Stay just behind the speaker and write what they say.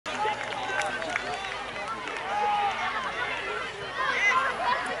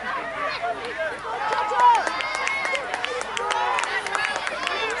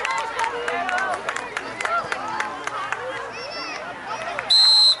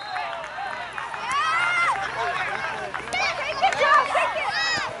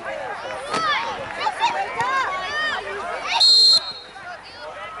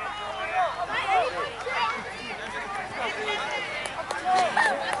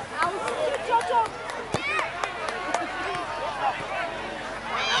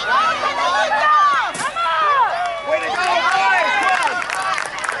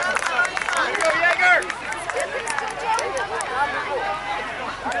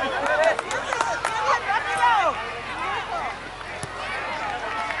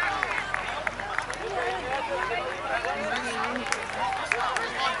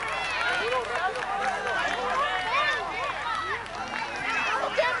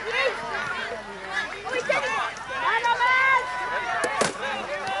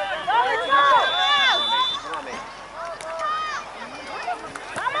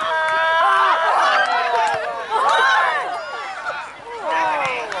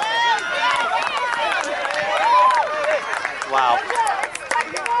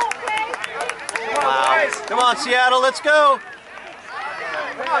on, Seattle, let's go.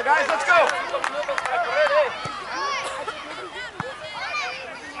 Come on, guys, let's go.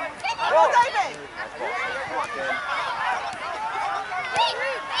 Go, David.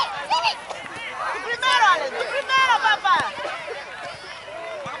 Tu primero, papá.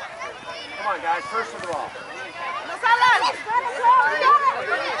 Come on, guys, first of all. No salan.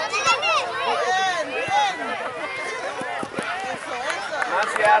 Bien, bien. Eso, eso. Come on,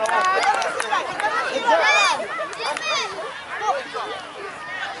 Seattle.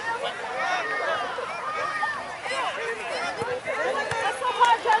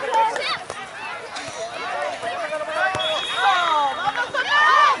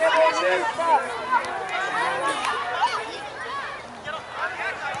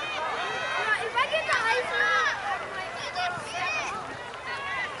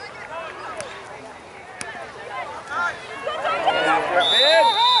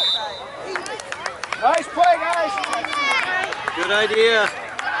 Nice play, guys. Good idea.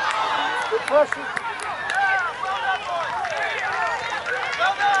 Good push.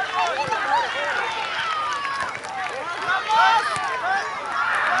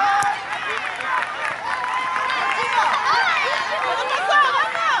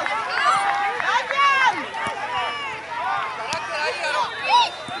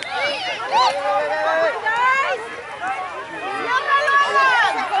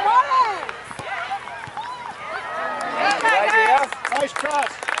 Nice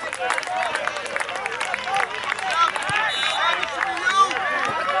cross.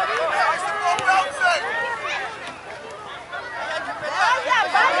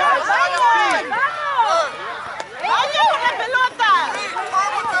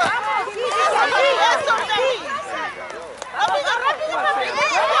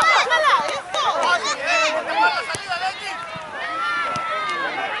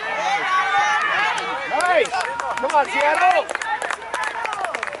 Nice. Come on, Seattle.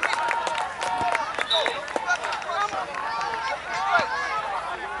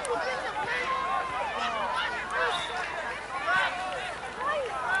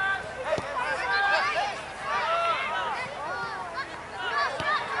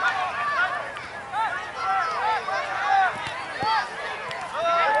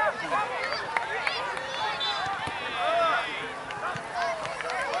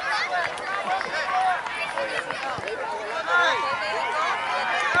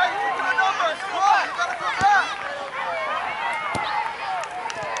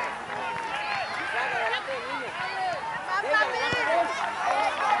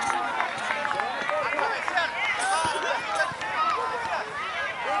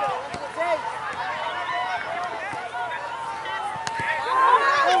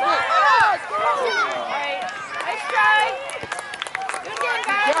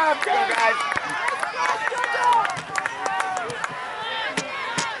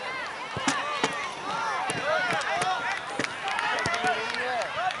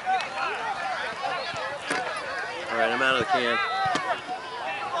 Alright, I'm out of the can.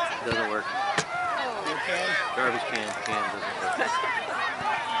 It doesn't work. Garbage can. The can doesn't work.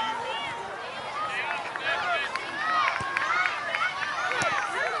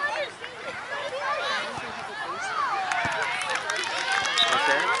 What's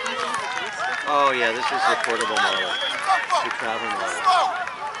that? Oh yeah, this is the portable model. The travel model.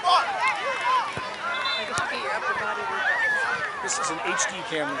 This is an HD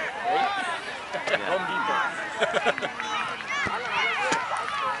camera, right? Yeah. Home Depot.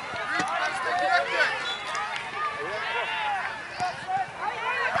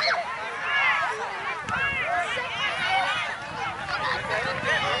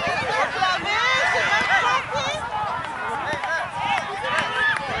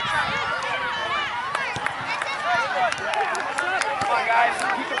 Come on, guys,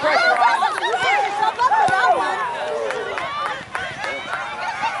 keep the pressure on.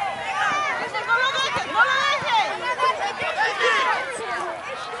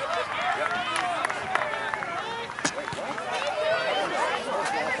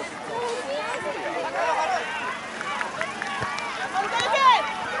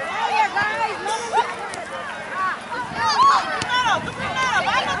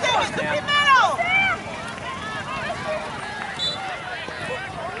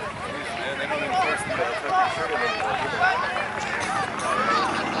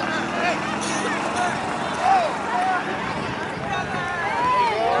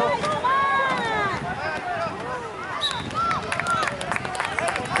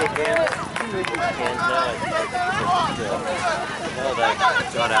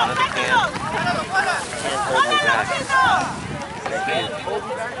 Got out of the can. Can't hold me back.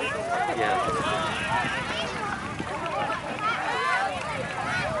 Yeah.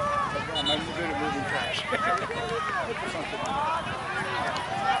 I'm good at moving trash.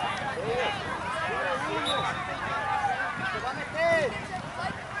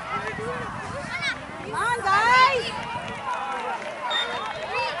 Come on, guys!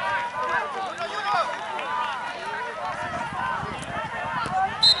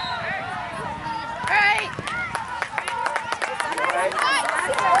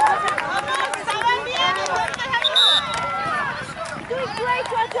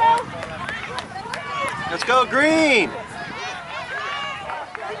 Let's go green!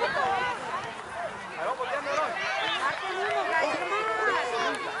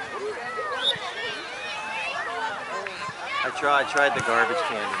 I tried the garbage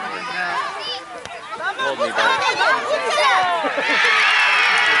can. Hold me back.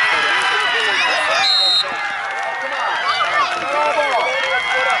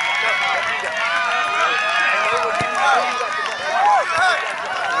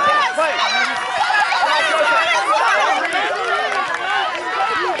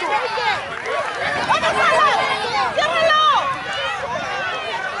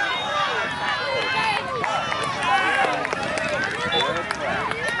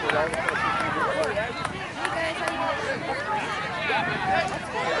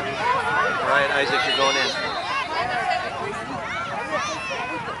 All right, Isaac, you're going in.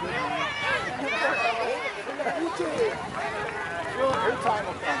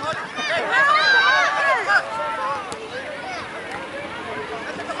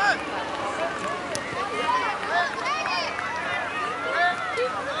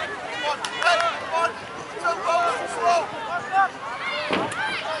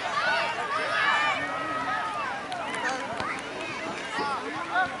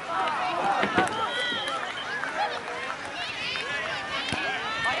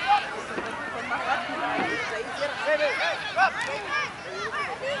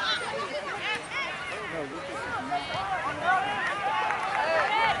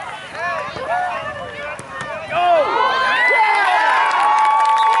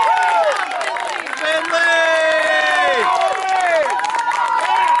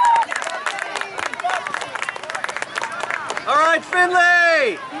 All right,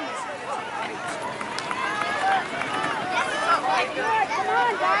 Finley! Come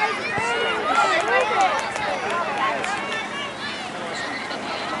on, guys!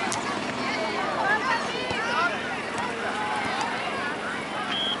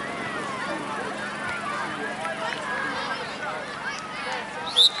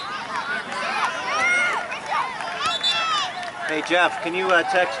 Hey, Jeff, can you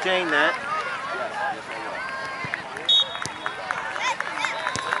text Jane that?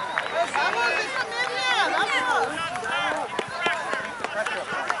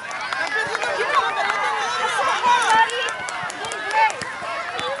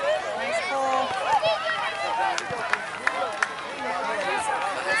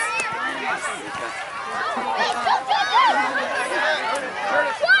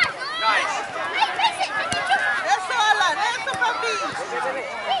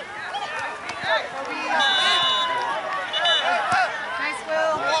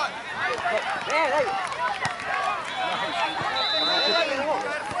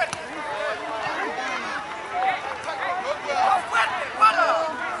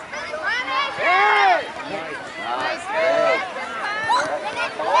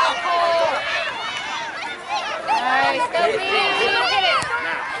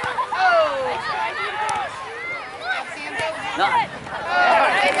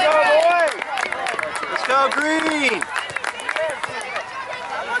 Let's go green!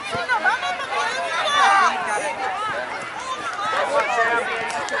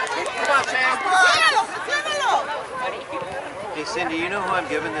 Hey Cindy, you know who I'm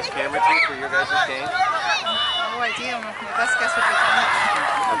giving this camera to for your guys' game? No idea. My best guess would be Jonathan.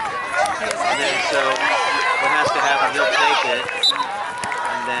 And then so what has to happen, he'll take it,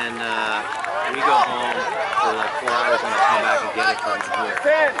 and then we go home for like 4 hours and I'll come back and get it from here.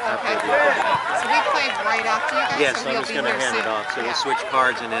 After the other game. So we played right after you guys? Yes, so I'm just going to hand it off. So we'll switch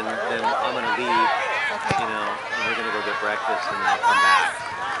cards and then I'm going to leave, you know, and we're going to go get breakfast and then I'll come back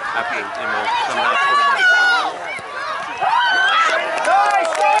after, and we'll come out for the night.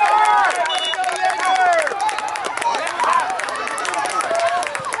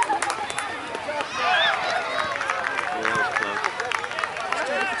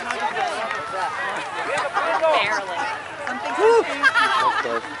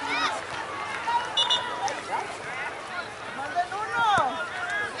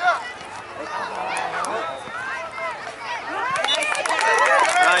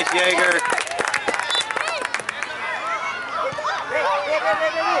 Nice, Jaeger.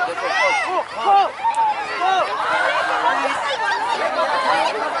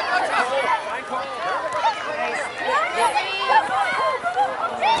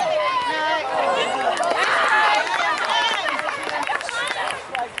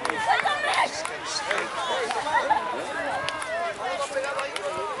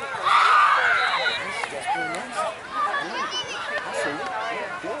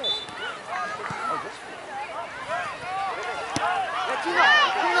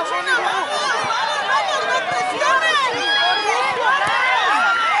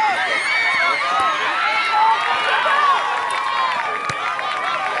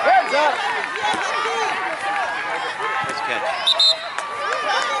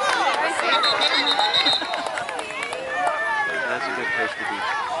 That's a good place to be.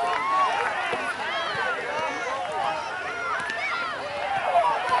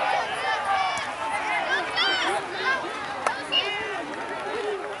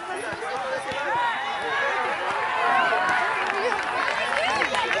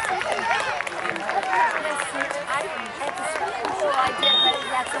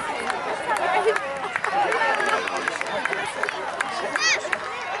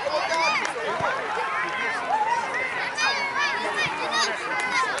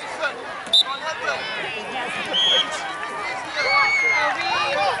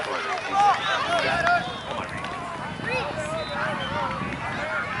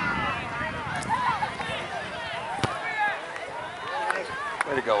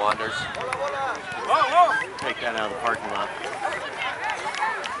 Way to go, Anders. Take that out of the parking lot.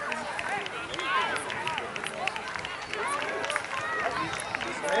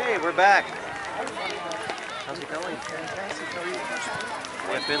 Hey, we're back. How's it going? Fantastic. How are you?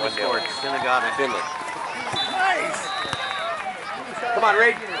 Yeah, Finley scored. Finley got it. Finley. Nice. Come on,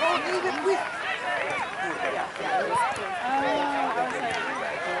 Reed.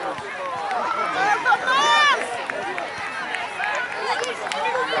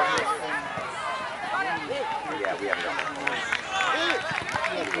 Yeah, we have it.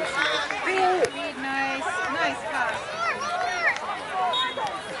 Reed, nice. Nice pass.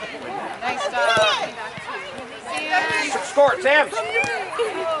 Nice job. Sam. Score, Sam.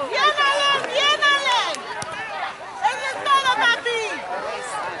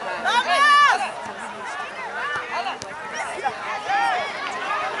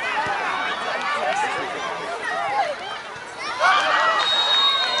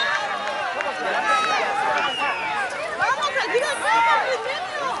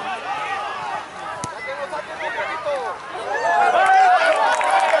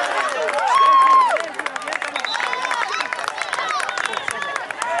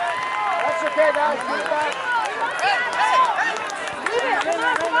 That's okay, guys. Put it back.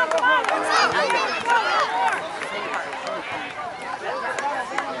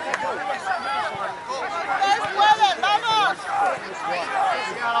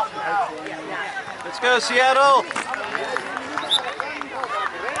 Let's go, Seattle!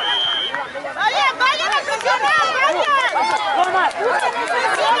 ¡Vayan, vayan a presionar! ¡Vayan! Nomads.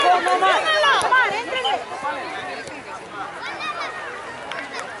 Nomads. ¡Éntrenle!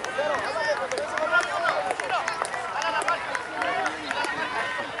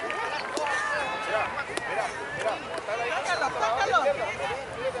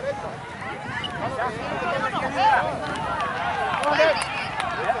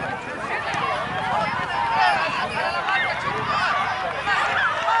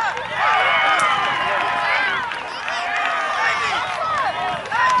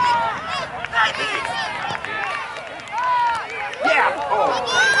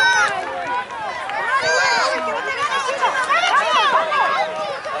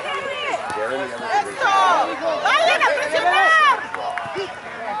 ¡Vayan a presionar!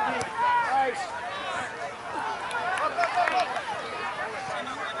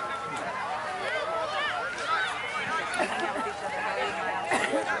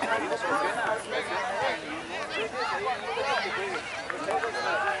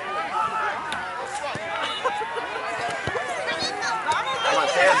 Come on,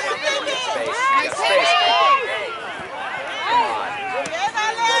 Sam. Space. Get space.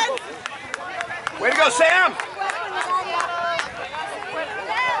 Way to go, Sam.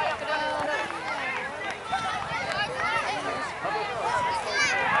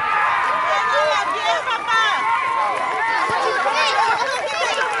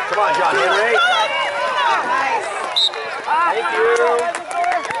 Come on, John Henry. Thank you.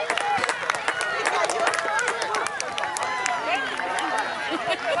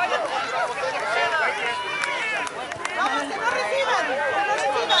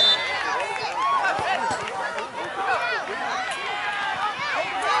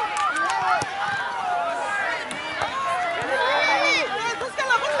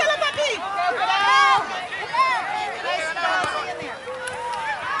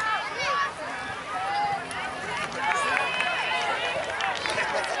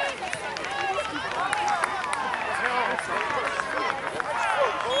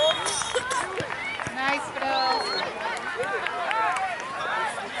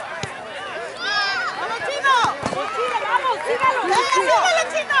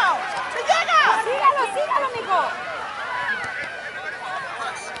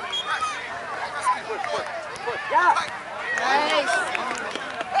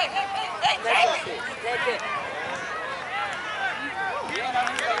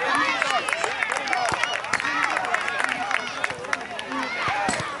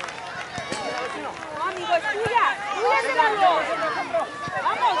 Amigo, es tuya. Tuya ese balón.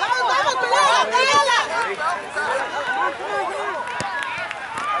 Vamos, vamos, vamos, pelea, pelea.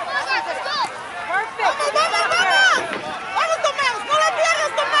 Perfect. Vamos, vamos, vamos. Vamos, Tomás. No lo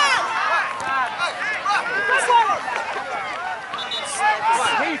pierdas, Tomás.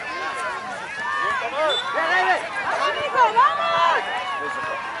 Amigo, vamos.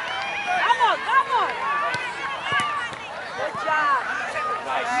 Vamos, vamos. Good job.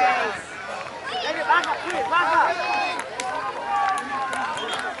 Nice. David, baja, please, baja.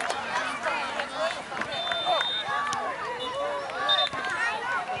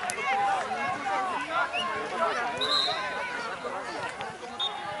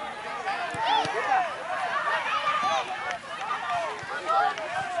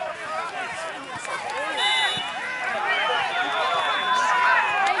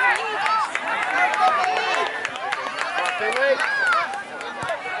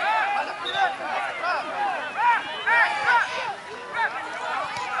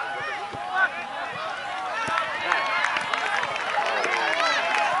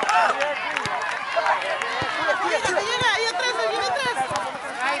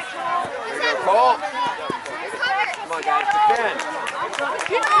 Cole. Come on, guys. Defend.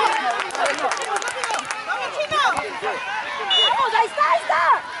 Vamos, ahí está, ahí está.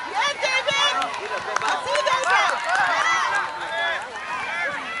 Bien, David. Así, David.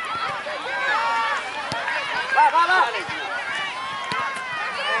 Va, va, va.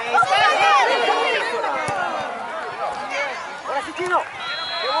 Ahora sí, Chino.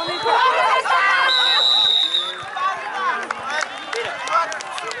 Qué bonito.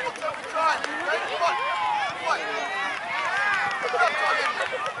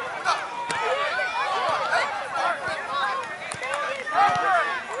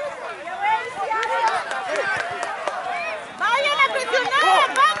 Vayan a presionar,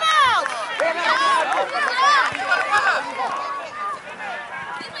 vamos.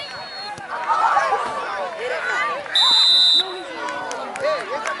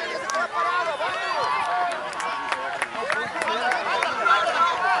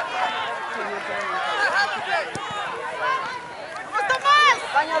 ¡Vamos, Tomás!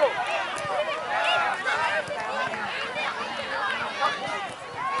 Báñalo.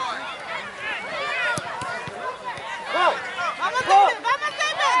 Go. ¡Vamos, David! ¡Vamos,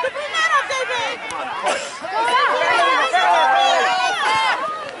 David! ¡Tú primero, David!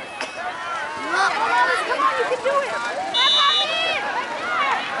 Come on, you can do it!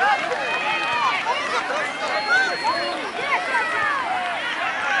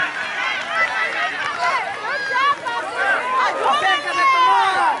 Acércate,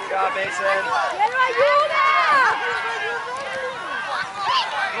 Tomás. Good job, Mason. ¡Él lo ayuda!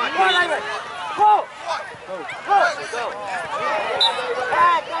 Go, David. Go. Go.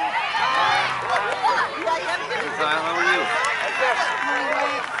 Back. Kyle, how are you?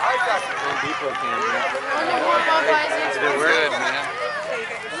 Home Depot camera. It's been good, man.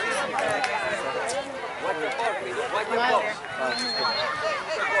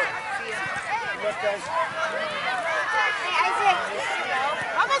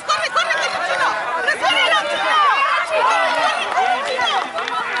 ¡Vamos, corre, corre, Chino! ¡Presiónalo, Chino!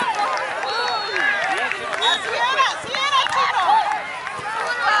 ¡Sí era, Chino!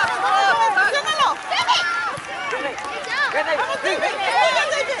 ¡Presiónalo! ¡Vamos, David! ¡Sigue,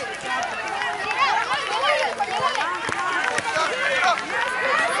 David!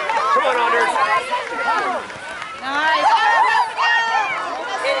 Come on, Anders. Nice.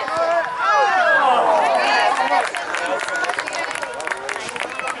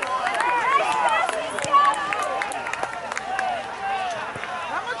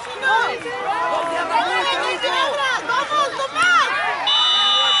 ¡Vamos, Chino! ¡Vamos, Tomás!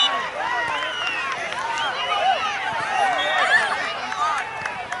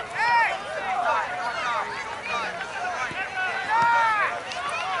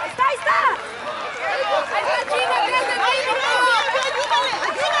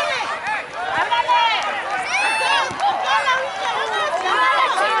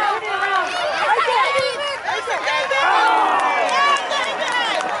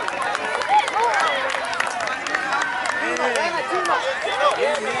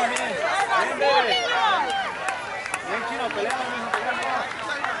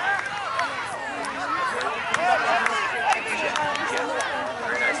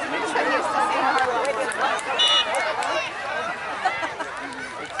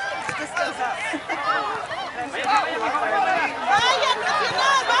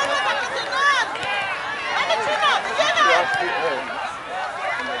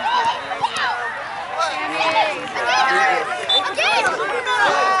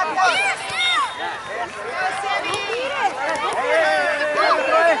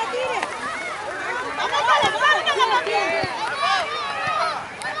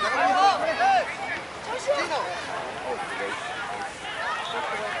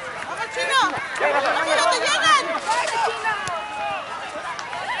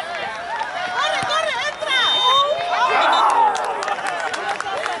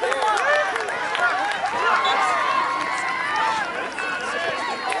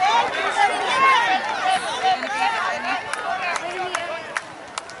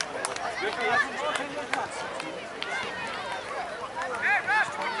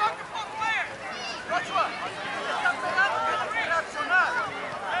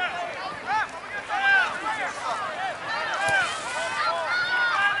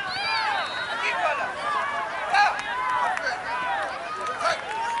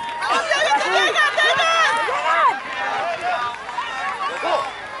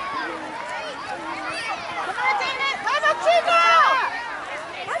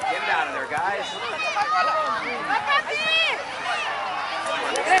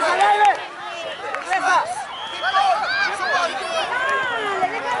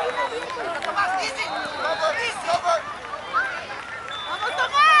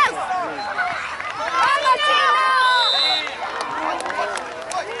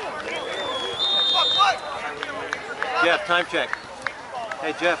 Jeff, time check.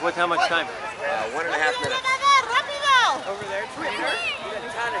 Hey Jeff, how much time? 1.5 minutes. Over there, trainer.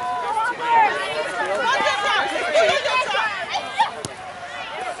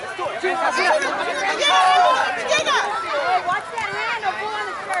 Watch that hand or pull on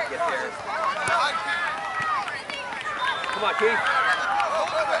the shirt. Come on, Keith.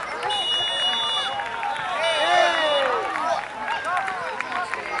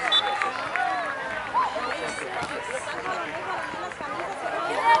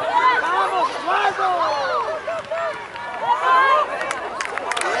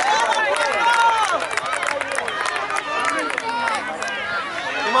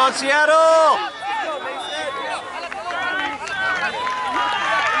 Come on, Seattle!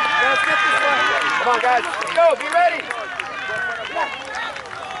 Come on, guys. Let's go. Be ready.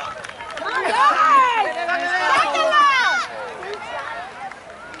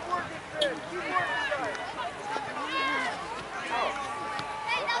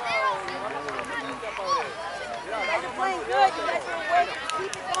 You're playing good. You guys are waiting.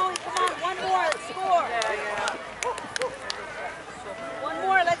 Keep it going. Come on, one more. Let's score. One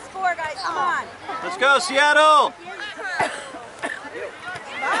more. Let's score, guys. Come on. Let's go, Seattle!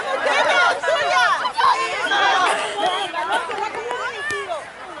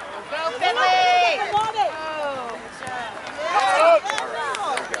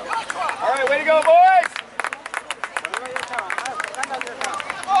 All right, way to go, boys.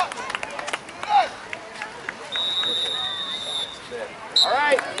 All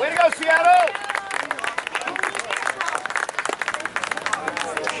right, way to go, Seattle.